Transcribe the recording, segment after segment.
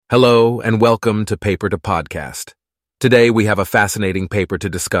Hello and welcome to Paper to Podcast. Today we have a fascinating paper to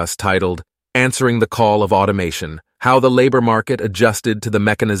discuss titled Answering the Call of Automation: How the Labor Market Adjusted to the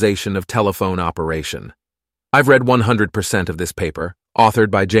Mechanization of Telephone Operation. I've read 100% of this paper, authored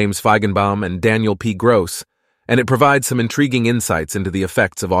by James Feigenbaum and Daniel P. Gross, and it provides some intriguing insights into the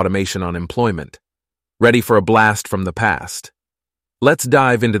effects of automation on employment. Ready for a blast from the past? Let's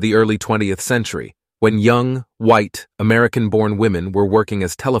dive into the early 20th century, when young, white, American-born women were working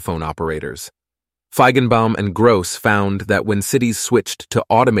as telephone operators. Feigenbaum and Gross found that when cities switched to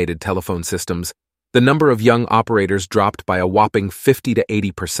automated telephone systems, the number of young operators dropped by a whopping 50 to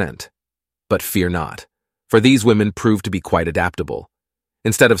 80%. But fear not, for these women proved to be quite adaptable.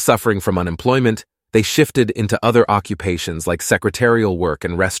 Instead of suffering from unemployment, they shifted into other occupations like secretarial work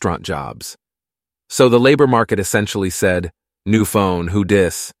and restaurant jobs. So the labor market essentially said, "New phone, who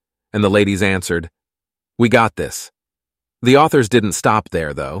dis?" And the ladies answered, "We got this." The authors didn't stop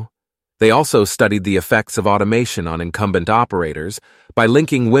there, though. They also studied the effects of automation on incumbent operators by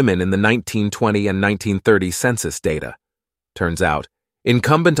linking women in the 1920 and 1930 census data. Turns out,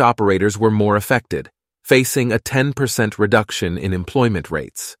 incumbent operators were more affected, facing a 10% reduction in employment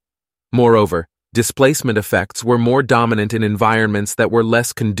rates. Moreover, displacement effects were more dominant in environments that were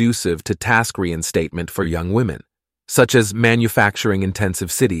less conducive to task reinstatement for young women, such as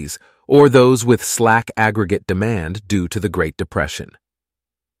manufacturing-intensive cities or those with slack aggregate demand due to the Great Depression.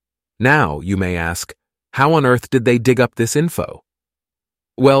 Now, you may ask, how on earth did they dig up this info?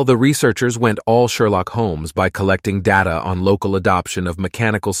 Well, the researchers went all Sherlock Holmes by collecting data on local adoption of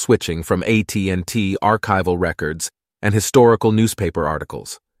mechanical switching from AT&T archival records and historical newspaper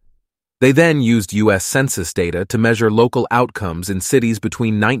articles. They then used U.S. Census data to measure local outcomes in cities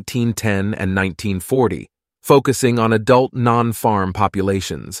between 1910 and 1940, focusing on adult non-farm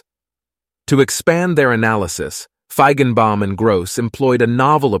populations. To expand their analysis, Feigenbaum and Gross employed a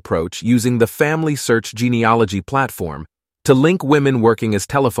novel approach using the Family Search genealogy platform to link women working as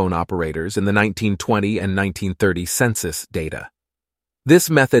telephone operators in the 1920 and 1930 census data. This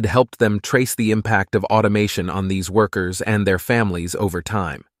method helped them trace the impact of automation on these workers and their families over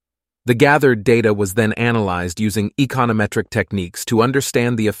time. The gathered data was then analyzed using econometric techniques to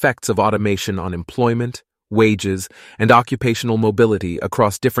understand the effects of automation on employment, wages, and occupational mobility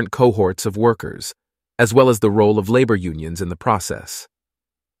across different cohorts of workers, as well as the role of labor unions in the process.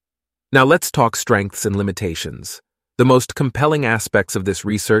 Now let's talk strengths and limitations. The most compelling aspects of this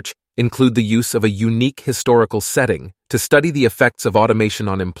research include the use of a unique historical setting to study the effects of automation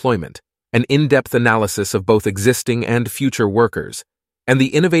on employment, an in-depth analysis of both existing and future workers, and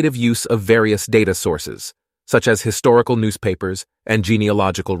the innovative use of various data sources, such as historical newspapers and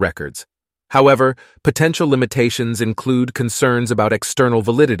genealogical records. However, potential limitations include concerns about external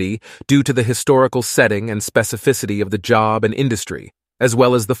validity due to the historical setting and specificity of the job and industry, as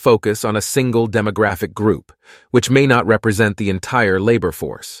well as the focus on a single demographic group, which may not represent the entire labor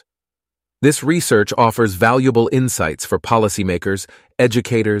force. This research offers valuable insights for policymakers,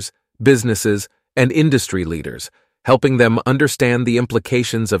 educators, businesses, and industry leaders, helping them understand the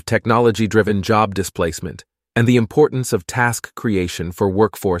implications of technology-driven job displacement and the importance of task creation for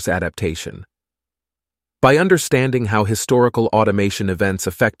workforce adaptation. By understanding how historical automation events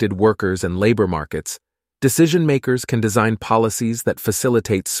affected workers and labor markets, decision-makers can design policies that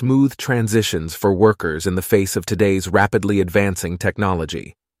facilitate smooth transitions for workers in the face of today's rapidly advancing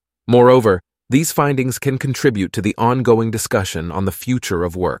technology. Moreover, these findings can contribute to the ongoing discussion on the future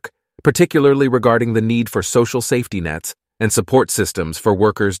of work, particularly regarding the need for social safety nets and support systems for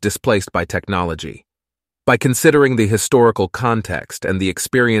workers displaced by technology. By considering the historical context and the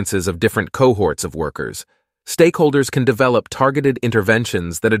experiences of different cohorts of workers, stakeholders can develop targeted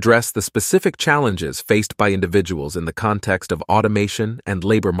interventions that address the specific challenges faced by individuals in the context of automation and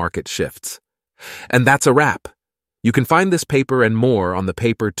labor market shifts. And that's a wrap. You can find this paper and more on the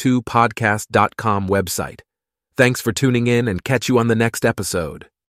paper2podcast.com website. Thanks for tuning in and catch you on the next episode.